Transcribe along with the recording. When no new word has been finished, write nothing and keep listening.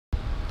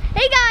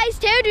guys,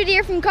 Taylor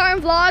here from Car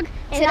and Vlog.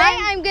 Today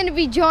I'm going to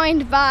be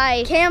joined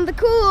by Cam the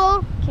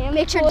Cool.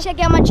 Make sure to check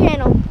out my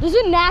channel. There's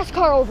a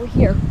NASCAR over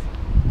here.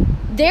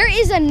 There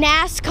is a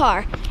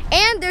NASCAR.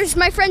 And there's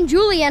my friend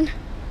Julian.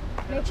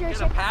 Make sure to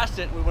check past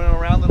it. We went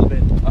around a little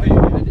bit.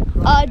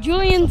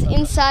 Julian's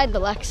inside the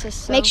Lexus.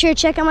 So. Make sure to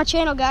check out my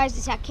channel, guys.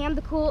 It's at Cam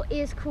the Cool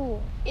is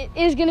cool. It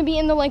is going to be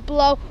in the link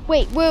below.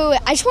 Wait. I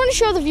just want to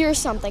show the viewers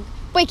something.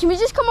 Wait, can we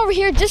just come over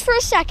here just for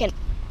a second?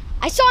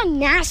 I saw a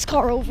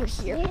NASCAR over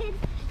here.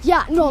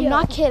 Yeah, no, I'm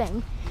not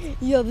kidding.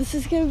 Yo, this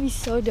is going to be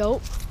so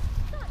dope.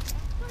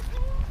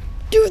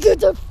 Dude,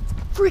 there's a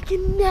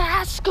freaking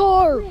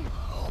NASCAR.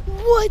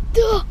 What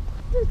the?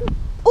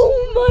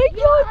 Oh my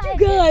God,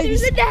 you guys.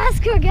 There's a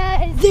NASCAR,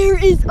 guys.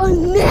 There is a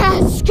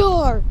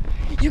NASCAR.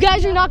 You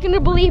guys are not going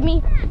to believe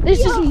me. This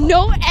is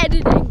no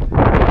editing.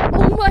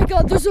 Oh my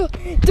God, there's a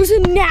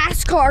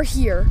NASCAR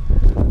here.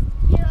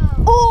 Yo.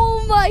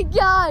 Oh my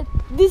God,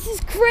 this is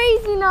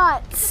crazy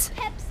nuts.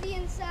 Pepsi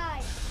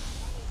inside.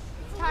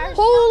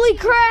 Holy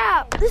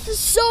crap, this is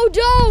so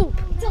dope.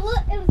 It's a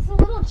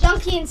little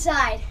junky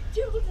inside.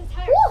 Dude, look at the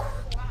tires.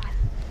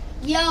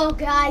 Yo,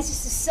 guys,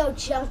 this is so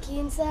junky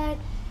inside,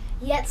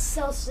 yet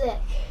so sick.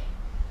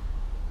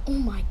 Oh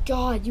my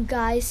God, you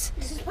guys.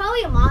 This is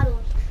probably a model.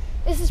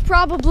 This is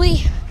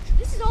probably...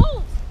 This is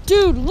old.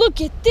 Dude,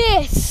 look at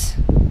this.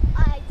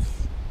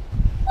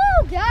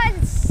 Woo, guys,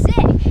 it's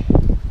sick.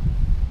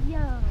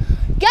 Yo.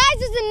 Guys,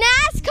 there's a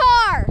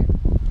NASCAR.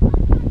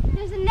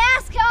 There's a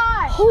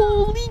NASCAR.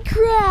 Holy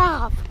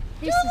crap.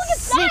 Dude, look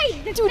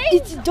inside. Dude,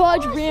 it's a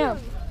Dodge Ram.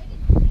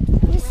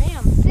 This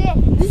is sick.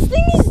 This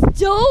thing is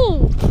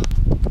dope.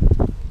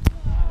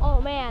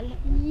 Oh, man.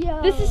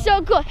 Yo. This is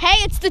so cool.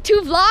 Hey, it's the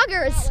two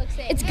vloggers.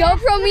 It's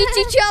GoPro meets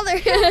each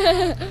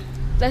other.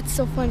 That's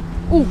so funny.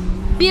 Ooh,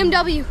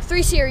 BMW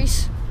 3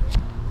 Series.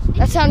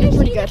 That sounded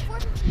pretty good. On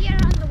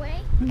the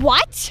way?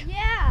 What?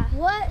 Yeah.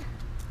 What?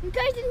 You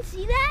guys didn't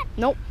see that?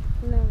 Nope.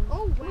 No.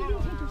 Oh,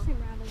 wow.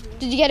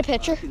 Did you get a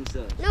picture?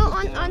 No,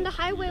 on the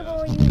highway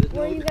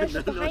where you guys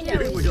were behind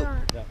us. We saw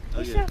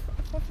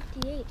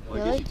 458.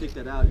 Well, I guess you take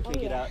that out. You can't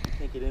get out. You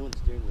can't get in with the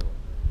steering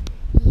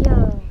wheel.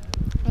 Yo.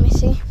 Let me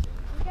see.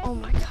 Oh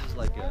my God. It's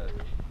like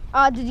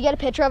a... Did you get a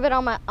picture of it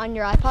on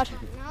your iPod?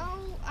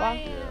 No,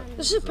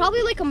 this is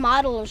probably like a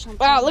model or something.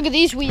 Wow, look at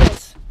these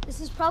wheels. This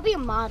is probably a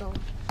model.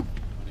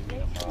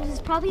 This is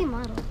probably a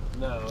model.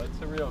 No, it's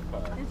a real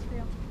car. It's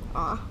real.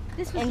 Aw.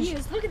 This was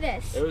used. Look at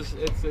this.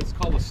 It's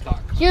called a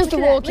stock car. Here's the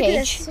roll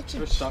cage. It's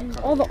a stock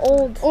car. All the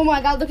old. Oh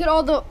my God, look at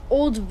all the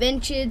old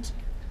vintage.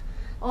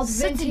 All the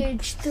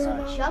vintage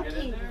stuff.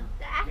 Chunky.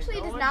 Actually,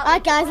 it is not.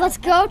 Alright, guys, let's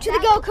go to the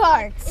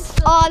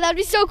go-karts. Oh, that'd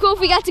be so cool if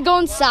we got to go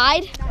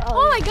inside.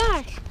 Oh my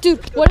gosh.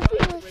 Dude, what if we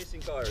were...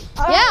 Racing cars.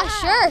 Yeah,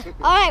 sure.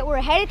 Alright,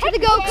 we're headed to the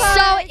go-kart.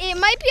 So it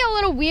might be a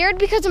little weird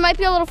because it might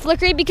be a little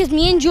flickery because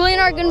me and Julian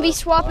are going to be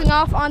swapping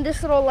off on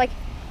this little like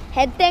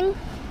head thing.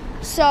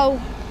 So,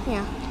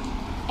 yeah.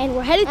 And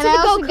we're headed to And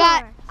I the also go-kart.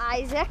 got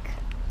Isaac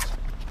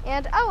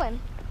and Owen.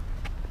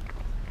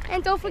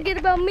 And don't forget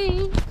about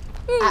me.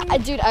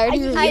 Dude, I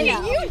already reviewed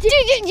it.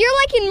 Dude, you're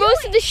like in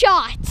most of the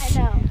shots.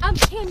 I know.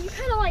 Cam, you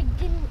kind of like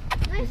didn't.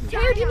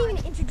 Taylor didn't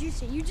even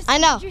introduce it. You just I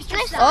know. introduced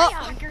yourself.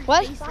 Oh,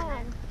 what?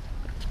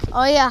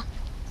 Oh yeah.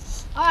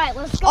 All right,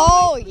 let's go.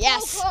 Oh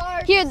yes.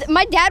 Here,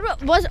 my dad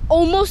was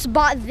almost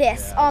bought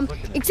this.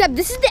 Except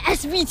this is the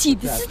SVT.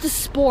 This is the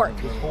Sport.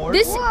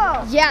 This,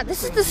 yeah,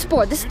 this is the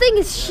Sport. This thing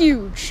is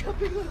huge.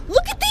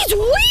 Look at these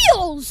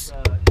wheels.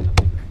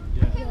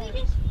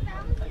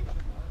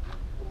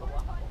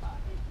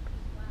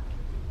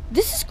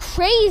 This is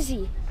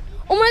crazy.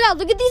 Oh my God,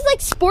 look at these like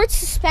sports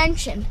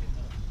suspension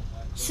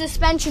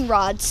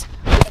rods.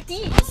 Look at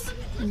these.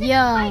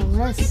 Yo,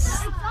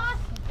 let's.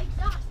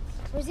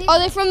 Are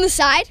they from the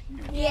side?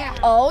 Yeah.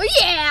 Oh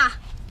yeah.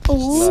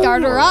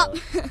 Start her up.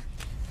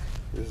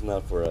 This is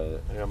not for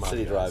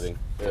city driving.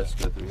 Let's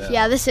go through that.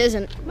 Yeah, this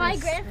isn't. My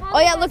grandfather. Oh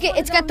yeah, look at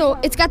it's got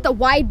the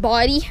wide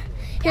body.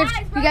 Here,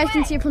 you guys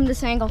can see it from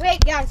this angle.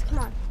 Wait, guys, come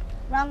on.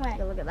 Wrong way.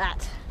 Look at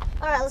that.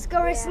 All right, let's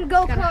go race some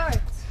go-karts.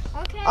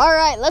 Okay. All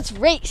right, let's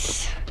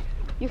race.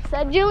 You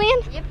said,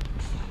 Julian? Yep.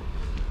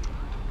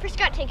 First,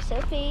 gotta take a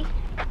selfie.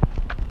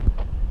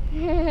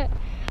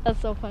 That's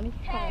so funny.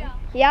 Hey.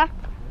 Yeah.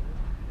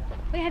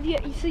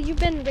 Wait, so you've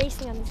been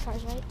racing on these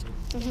cars, right?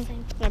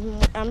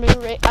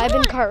 I've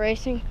been kart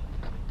racing.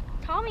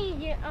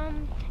 Tommy,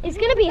 it's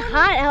gonna be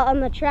hot out on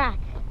the track.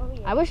 Oh,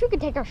 yeah. I wish we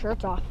could take our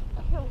shirts off.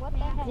 What the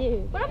heck?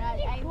 Dude. What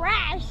if you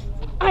crashed?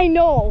 I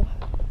know.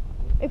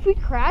 If we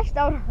crashed,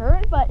 that would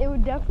hurt, but it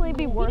would definitely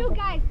be worth it.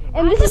 Guys,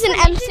 and this is an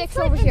M6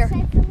 over here.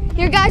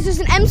 Here, guys, there's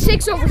an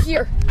M6 over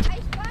here. I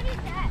spotted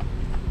that.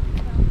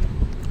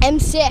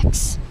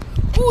 M6.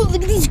 Ooh,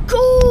 look at these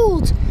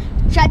gold.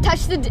 Should I touch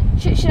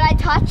should I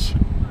touch?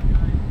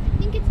 I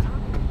think it's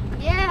on.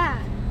 Yeah.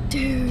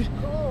 Dude.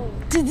 Gold.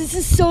 Dude, this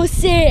is so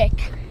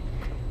sick.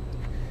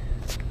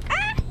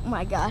 Oh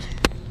my God.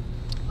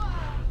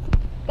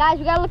 Guys,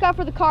 we gotta look out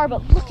for the car,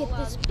 but look at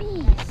this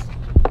beast.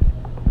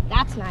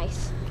 That's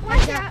nice.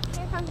 Watch out.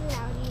 Here comes an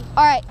Audi.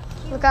 All right,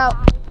 look out.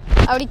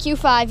 Audi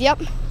Q5, yep.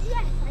 Yes,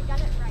 I got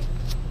it right.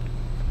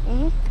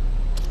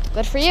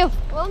 Good for you.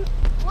 We'll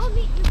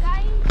meet you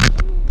guys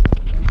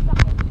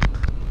inside.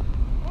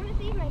 I want to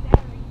see my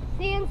battery.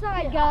 See you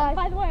inside, guys.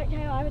 By the way,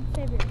 I would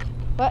save yours.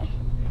 What?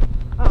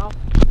 Oh,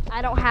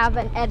 I don't have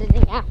an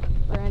editing app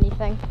or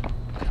anything.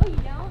 Oh, you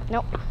don't?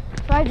 Nope.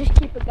 So I just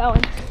keep it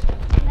going.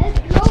 Let's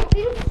go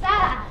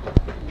inside.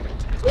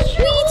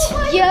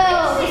 Sweet! Yo!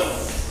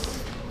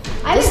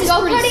 I was This is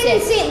pretty go-karting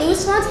in sick. St.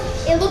 Louis once.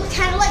 It looked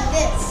kind of like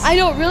this. I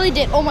know, it really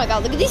did. Oh my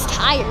god, look at these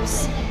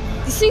tires.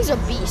 These things are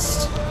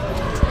beast.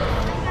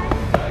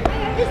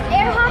 There's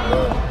air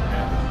hockey.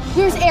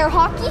 Here's air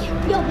hockey.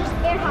 Yo, there's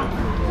air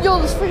hockey. Yo,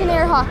 there's freaking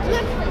air hockey.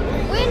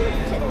 Win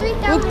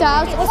 3,000.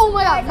 3,000. Oh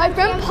my god, my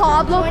friend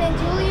Pablo. And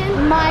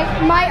Julian.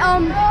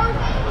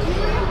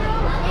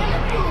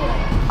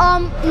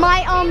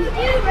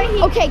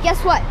 Okay,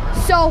 guess what?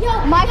 So,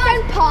 my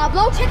friend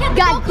Pablo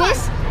got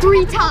this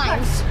 3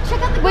 times.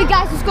 Check out the Wait,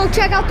 guys, let's go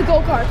check out the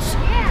go-karts.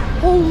 Yeah.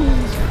 Holy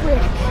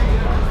frick.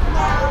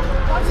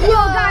 Yo,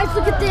 guys,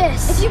 look at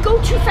this. If you go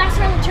too fast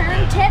around the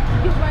turn tip,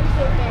 you'll run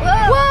through it.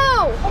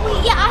 Whoa! Oh,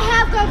 wait, yeah, I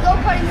have gone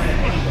go-karting.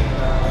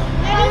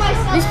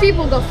 These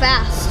people go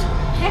fast.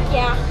 Heck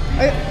yeah.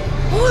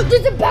 Oh,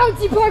 there's a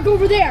bouncy park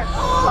over there.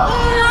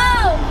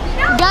 Oh,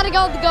 no. Gotta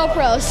go with the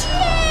GoPros.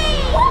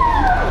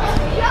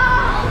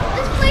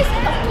 This place is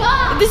the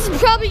bomb. This is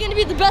probably gonna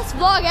be the best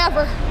vlog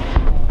ever.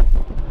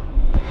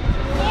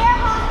 Air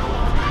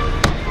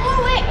hockey.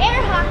 Oh, wait,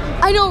 air hockey.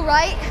 I know,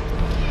 right?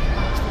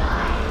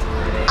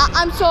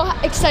 I'm so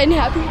excited and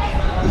happy.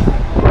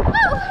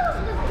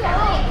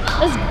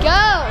 Let's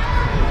go.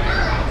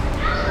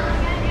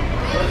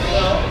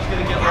 It's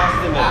gonna get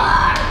lost in there.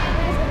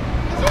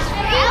 Is this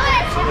free?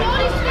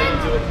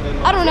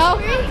 I don't know.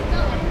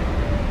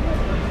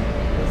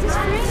 Is this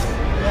free?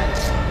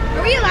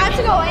 Are we allowed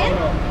to go in?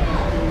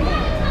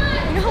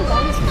 You know how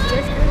long this picture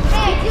is?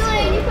 Hey,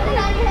 Julian, you put it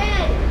on your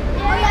head.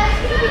 Oh, yeah, it's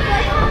gonna be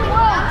good.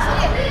 Whoa.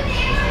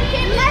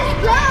 Let's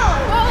go.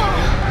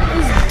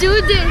 Let's do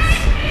this.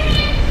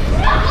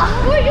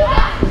 Who are you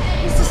guys?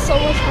 This is so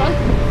much fun.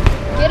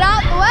 Get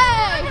out the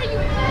way.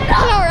 I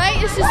know, right?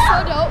 This is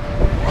so dope.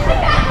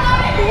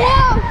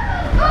 Whoa.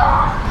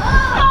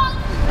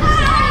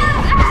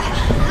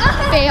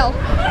 Fail.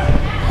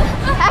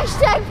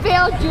 Hashtag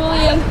fail,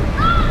 Julian.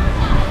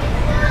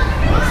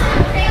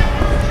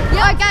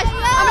 Alright, guys,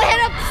 I'm gonna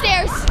head up the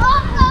stairs.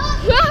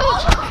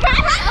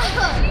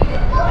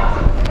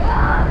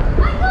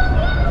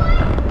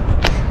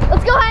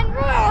 Let's go ahead.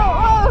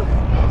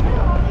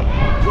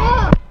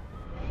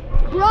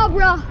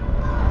 Bruh.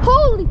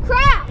 Holy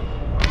crap.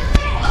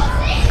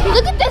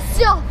 Look at this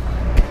stuff.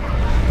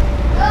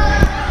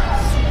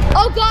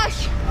 Oh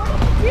gosh.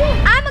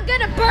 I'm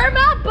gonna burn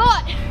my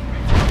butt.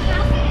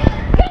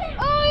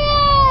 Oh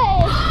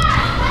yay.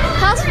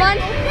 That's fun.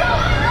 Yeah,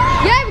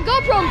 I have a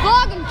GoPro and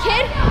vlogging,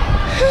 kid.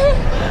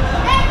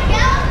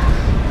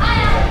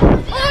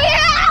 Oh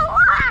yeah.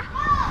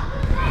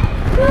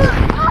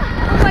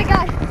 Oh my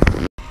god.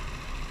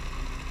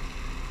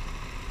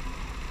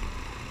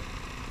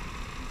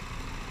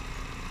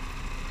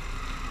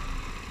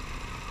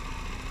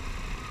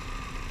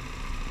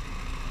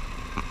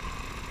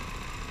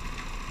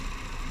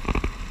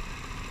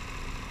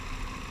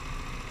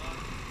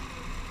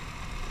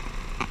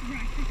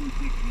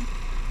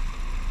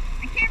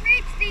 I can't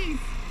reach these.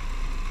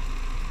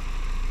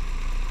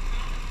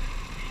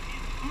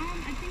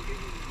 I think this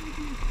is like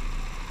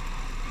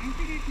I don't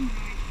think I can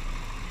ride.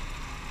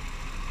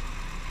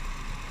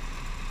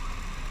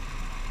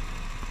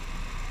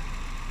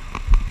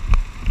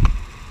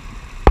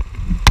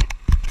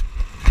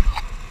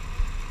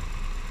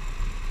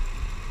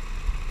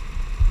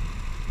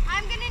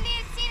 I'm gonna need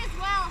a seat as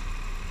well.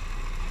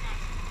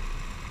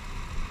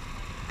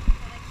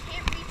 But I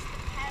can't reach the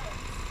pedals.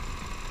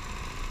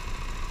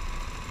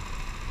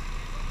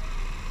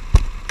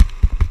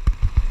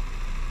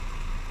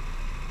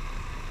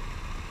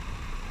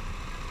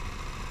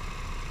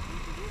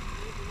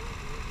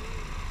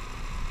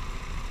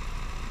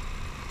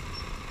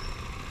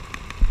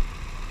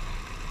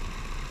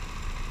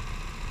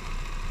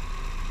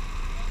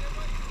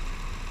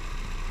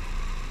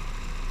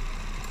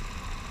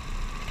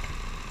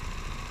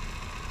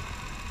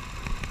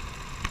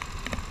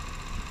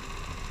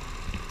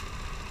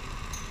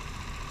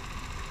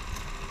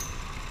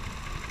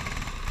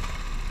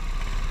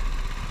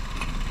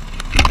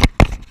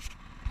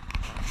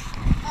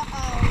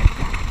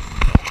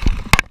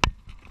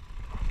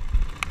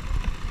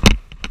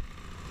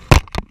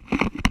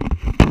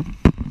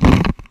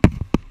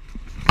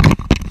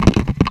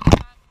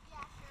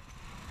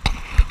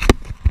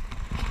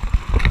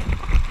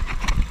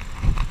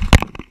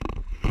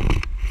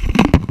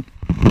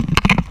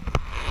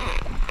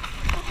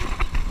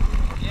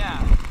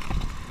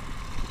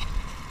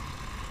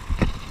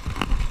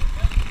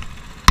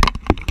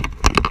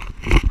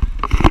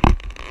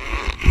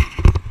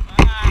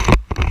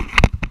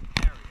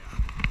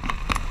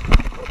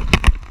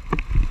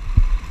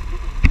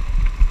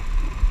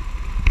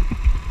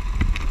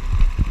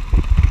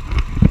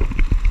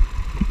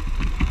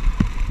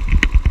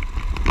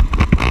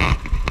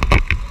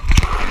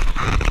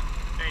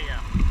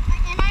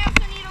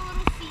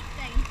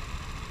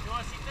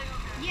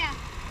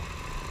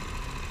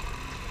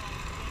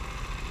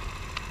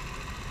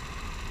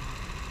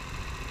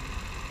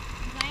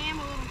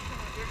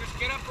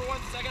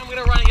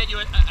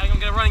 I'm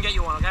gonna run and get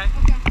you one, okay?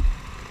 Okay.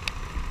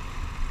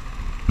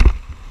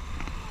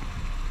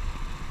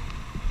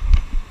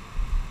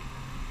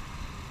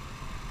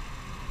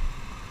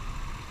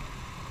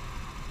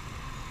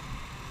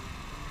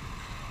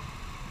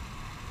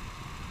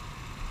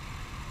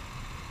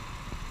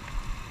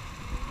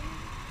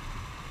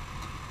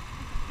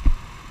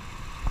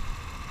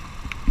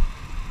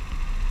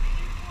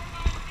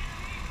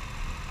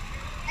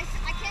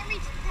 I can't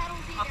reach the pedals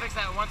either. I'll fix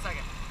that in 1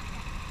 second.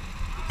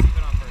 Keep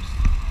it on first.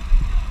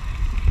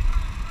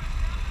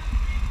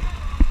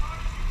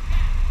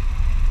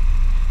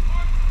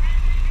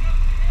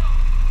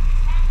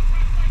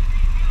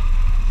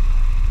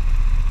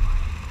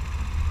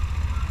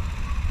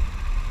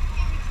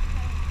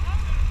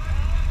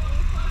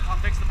 I'll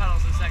fix the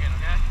pedals in a second,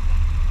 okay?